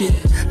legend shit.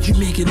 You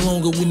make it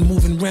longer when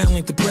moving around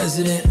like the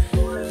president.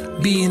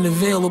 Being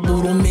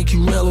available don't make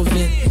you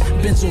relevant.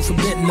 Benzo for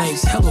bent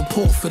nights, hella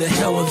pork for the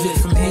hell of it.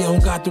 From here on,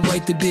 got the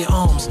right to bear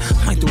arms,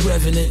 like the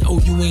Revenant. Oh,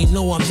 you ain't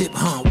know I'm hip,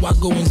 huh? Why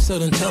go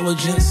insert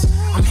intelligence?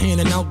 I'm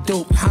handing out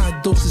dope, high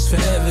doses for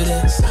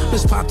evidence.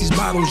 Let's pop these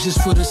bottles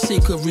just for the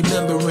sake of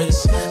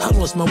remembrance. I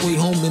lost my way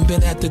home and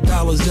been at the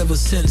dollars ever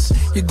since.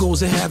 Your goals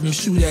to have them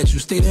shoot at you,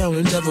 stay down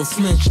and never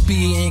flinch.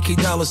 B.A.N.K.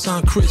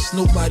 $sign Chris,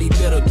 nobody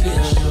better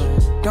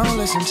bitch. Don't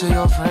listen to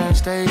your friends,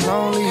 stay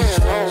lonely.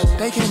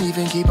 They can't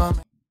even keep on.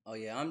 Oh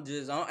yeah, I'm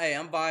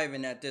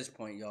vibing at this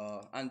point,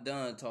 y'all. I'm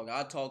done talking.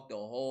 I talked the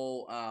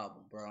whole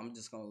album, bro. I'm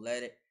just gonna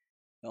let it.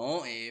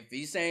 If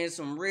he's saying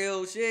some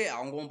real shit,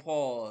 I'm gonna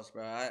pause,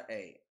 bro.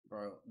 Hey,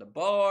 bro, the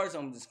bars,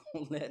 I'm just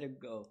gonna let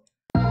it go.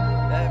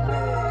 That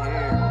man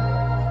here.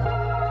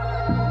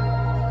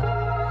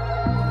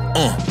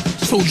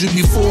 Told you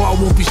before I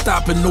won't be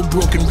stopping, no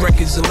broken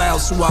records allowed.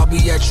 So I'll be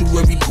at you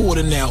every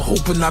quarter now,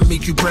 hoping I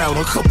make you proud.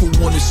 A couple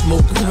wanna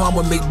smoke, no,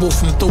 I'ma make both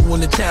from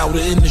throwing the towel. The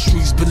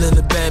industry's been in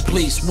a bad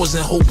place,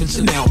 wasn't hoping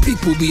to now.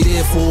 People be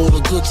there for all the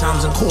good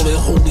times and call it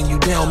holding you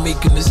down,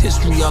 making this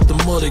history out the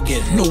mud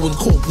again. No one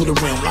corporate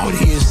around, out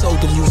here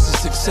seldom used to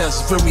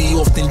success. Very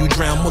often you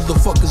drown,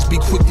 motherfuckers be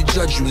quick to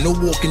judge you. No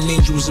walking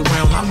angels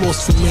around, I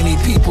lost so many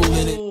people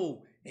in it.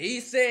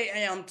 He said,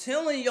 hey, I'm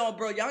telling y'all,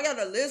 bro, y'all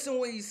gotta listen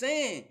what he's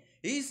saying.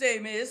 He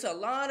said, man, it's a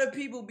lot of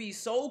people be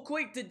so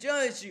quick to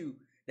judge you.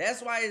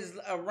 That's why it's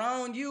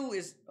around you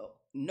is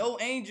no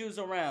angels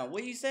around.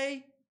 What he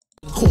say?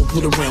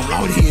 Corporate around,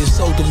 out here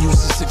seldom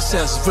used to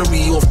success.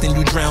 Very often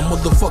you drown,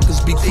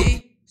 motherfuckers be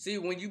quick. See,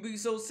 when you be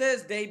so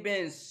obsessed, they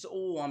been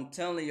so, I'm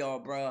telling y'all,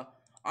 bro.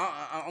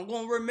 I'm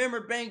gonna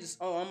remember Banks.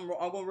 I'm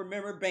gonna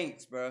remember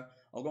Banks, bro.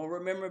 I'm gonna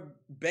remember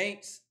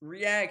Banks'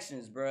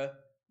 reactions, bro.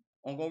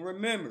 I'm gonna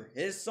remember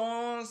his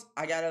songs.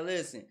 I gotta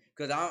listen,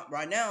 cause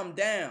right now I'm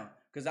down.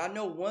 Cause I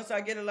know once I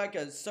get like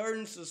a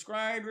certain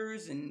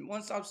subscribers and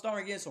once I'm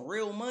starting getting some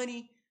real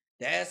money,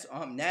 that's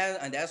when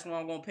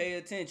I'm gonna pay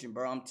attention,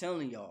 bro. I'm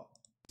telling y'all.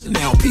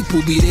 Now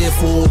people be there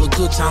for all the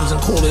good times and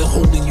call it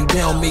holding you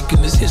down,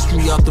 making this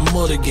history out the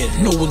mud again.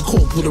 No one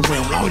corporate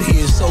around, out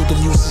here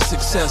seldom used to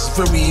success.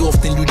 Very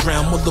often you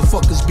drown,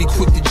 motherfuckers be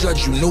quick to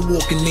judge you. No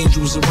walking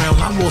angels around,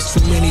 I lost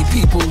so many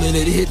people and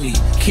it hit me.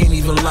 Can't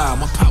even lie,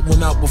 my pop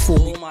went out before.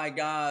 Oh my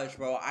gosh,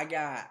 bro!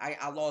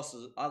 I lost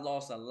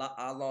a lot.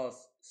 I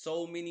lost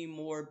so many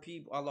more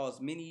people. I lost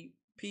many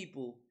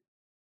people.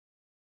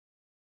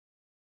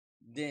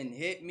 Then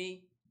hit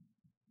me.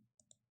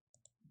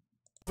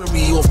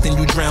 Very often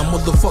you drown,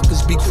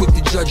 motherfuckers be quick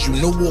to judge you.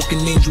 No walking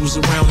angels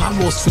around, I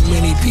lost so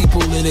many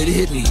people and it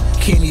hit me.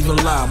 Can't even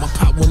lie, my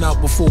pop went out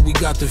before we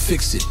got to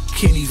fix it.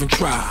 Can't even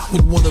try.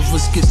 When one of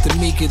us gets to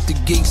make it, the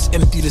gates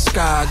empty the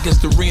sky. I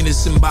guess the rain is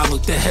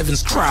symbolic, the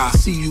heavens cry.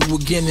 See you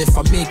again if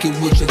I make it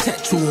with your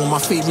tattoo on my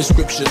favorite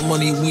scripture.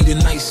 Money, weed,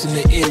 and ice in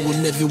the air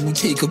whenever we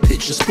take a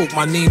picture. Spoke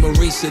my name,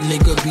 erase it,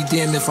 nigga. Be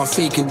damned if I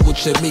fake it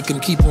with you. Make 'em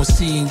keep on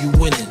seeing you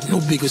winning.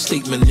 No bigger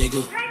statement,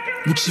 nigga.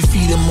 With your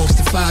feet amongst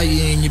the fire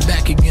and your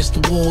back against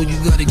the wall, you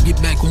gotta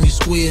get back on your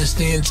square and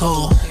stand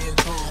tall.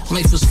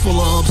 Life is full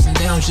of ups and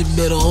downs, you're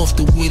better off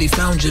the way they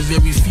found you.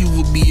 Very few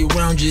will be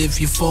around you if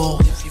you fall.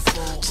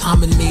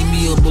 Time had made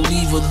me a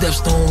believer,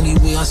 death's the only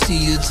way I see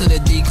you. Till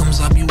that day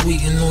comes, I'll be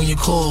waiting on your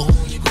call.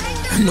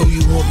 I know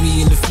you want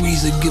me in the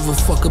freezer, give a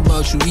fuck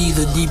about you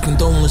either. Deep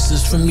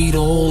condolences from me to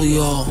all of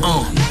y'all.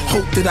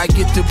 Hope that I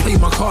get to play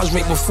my cards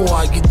right before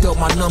I get dealt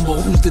my number.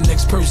 Who's the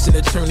next person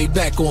to turn their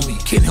back on me?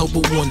 Can't help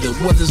but wonder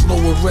whether's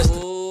lower rest.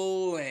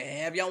 Oh,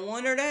 have y'all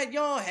wondered that,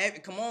 y'all?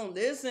 Come on,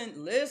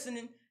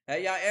 listening.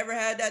 Have y'all ever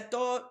had that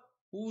thought?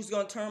 Who's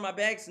gonna turn my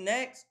back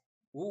next?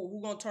 Who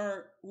gonna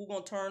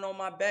turn on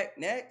my back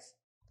next?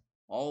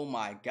 Oh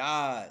my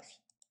gosh,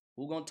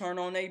 who gonna turn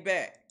on their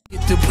back?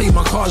 Get to play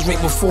my cards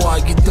right before I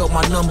get dealt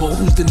my number.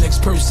 Who's the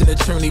next person to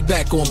turn their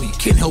back on me?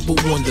 Can't help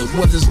but wonder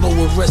whether's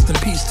lower rest in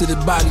peace to the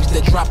bodies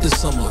that dropped this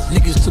summer.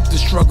 Niggas took the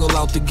struggle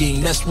out the game,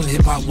 that's when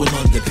hip-hop went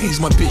under. Pays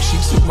my bitch, she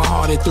took my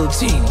heart at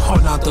 13,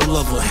 hard not to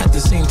love her. At the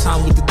same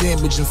time with the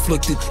damage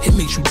inflicted, it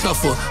makes you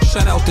tougher.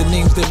 Shout out the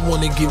names that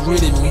wanna get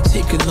rid of me,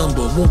 take a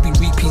number. Won't be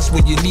repeats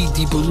when you knee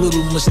deep, a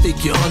little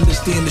mistake. You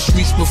understand the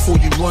streets before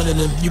you run in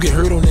them. You get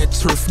hurt on that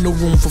turf, no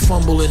room for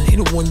fumbling.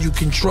 Ain't the one you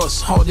can trust,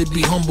 hard to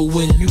be humble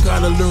when you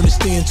gotta learn to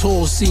stand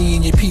tall,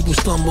 seeing your people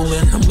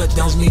stumbling. Them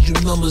letdowns made you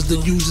numbers, the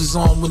users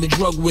on when the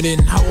drug went in.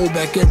 I owe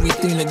back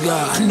everything to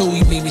God, I know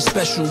he made me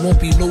special. Won't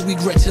be no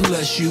regrets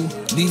unless you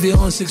leave it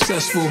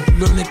unsuccessful.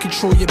 Learn to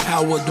control your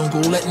power, don't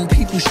go letting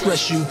people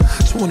stress you.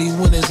 20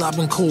 winters I've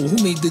been cold,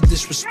 who made the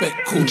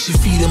disrespect? Coach your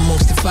feet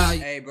amongst the fire.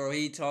 Hey bro,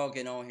 he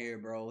talking on here,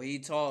 bro. He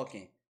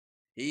talking.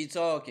 He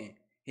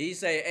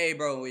say, hey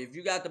bro, if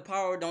you got the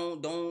power,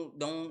 don't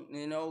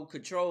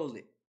control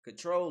it.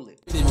 Control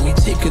it. Me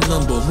take a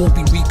number, won't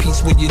be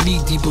repeats when you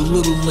knee deep. A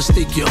little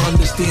mistake, you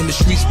understand the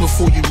streets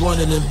before you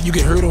running them. You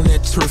get hurt on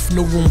that turf,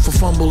 no room for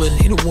fumbling.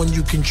 Ain't the one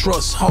you can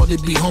trust, hard to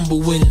be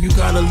humble when you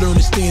gotta learn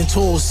to stand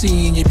tall,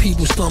 seeing your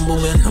people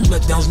stumbling. Them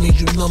letdowns made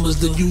you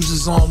numbers, the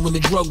users on when the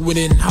drug went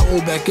in. I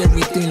owe back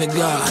everything to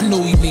God, I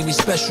know he made me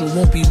special.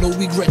 Won't be no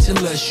regrets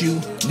unless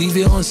you leave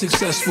it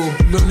unsuccessful.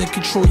 Learn to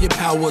control your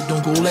power,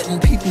 don't go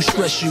letting people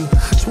stress you.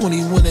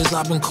 20 winters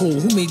I've been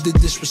cold, who made the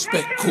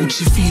disrespect cool? Put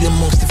your feet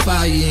amongst the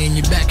fire and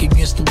you're back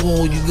against the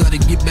wall. You gotta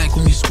get back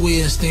on your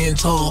square and stand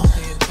tall.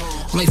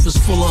 Life is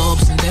full of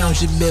ups and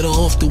downs, you're better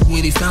off the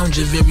way they found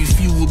you. Very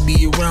few will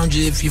be around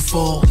you if you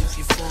fall.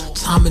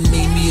 Time had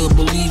made me a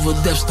believer,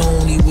 death's the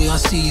only way I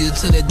see you.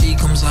 Till that day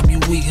comes, I'll be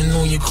waiting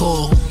on your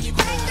call.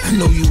 I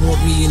know you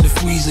want me in the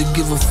freezer,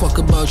 give a fuck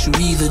about you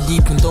either.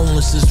 Deep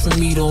condolences from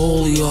me to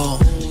all of y'all.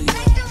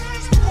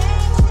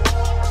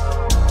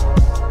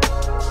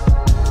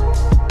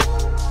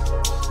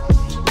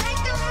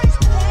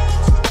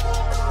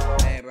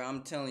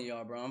 I'm telling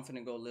y'all, bro, I'm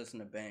finna go listen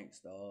to Banks,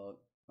 dog.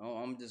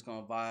 I'm just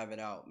gonna vibe it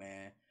out,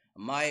 man. I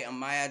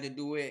might have to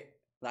do it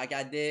like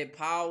I did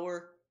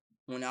Power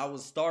when I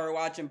was started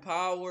watching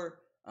Power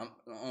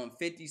on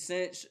 50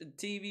 Cent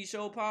TV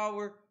show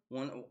Power.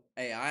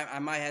 I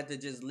might have to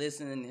just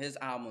listen to his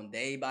album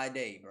day by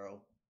day,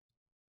 bro.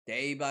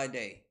 Day by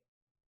day.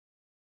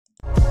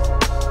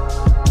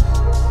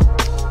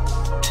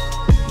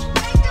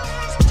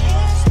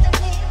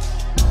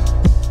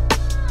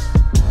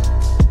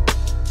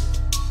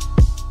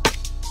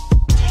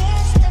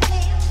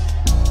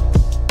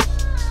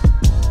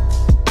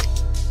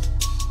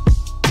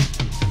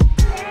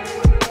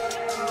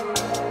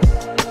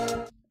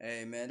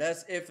 Hey, man,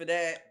 that's it for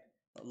that.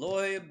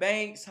 Lloyd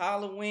Banks,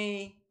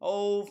 Halloween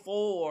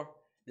 04,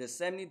 the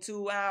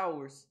 72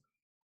 hours.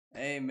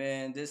 Hey,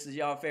 man, this is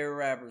y'all favorite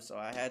rapper, so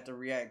I had to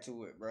react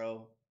to it,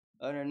 bro.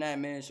 Other than that,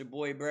 man, it's your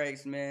boy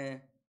Breaks,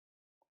 man.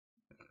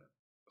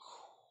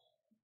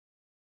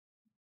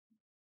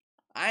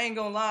 I ain't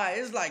gonna lie,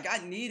 it's like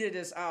I needed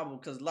this album,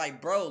 because,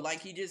 like, bro,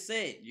 like he just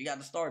said, you got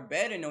to start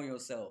betting on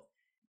yourself.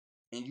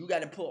 And you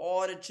got to put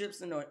all the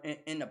chips in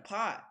the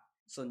pot.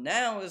 So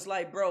now it's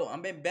like, bro,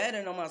 I've been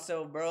betting on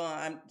myself, bro.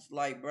 I'm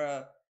like,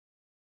 bro,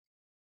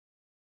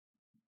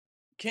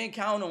 can't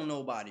count on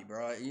nobody,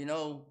 bro. You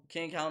know,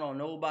 can't count on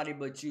nobody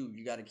but you.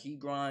 You got to keep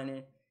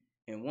grinding.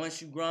 And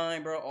once you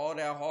grind, bro, all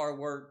that hard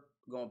work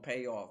going to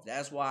pay off.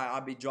 That's why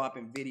I be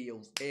dropping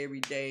videos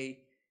every day,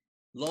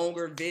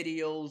 longer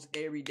videos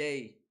every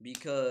day,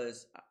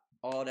 because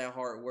all that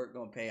hard work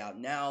going to pay out.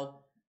 Now,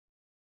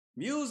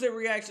 music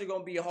reaction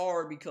going to be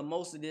hard because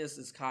most of this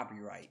is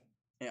copyright.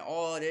 And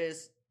all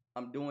this,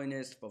 I'm doing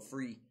this for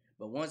free.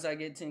 But once I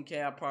get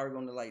 10K, I'm probably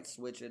going to, like,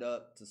 switch it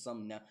up to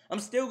something now.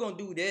 I'm still going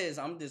to do this.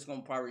 I'm just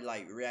going to probably,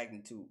 like,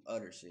 reacting to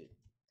other shit.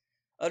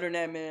 Other than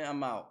that, man,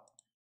 I'm out.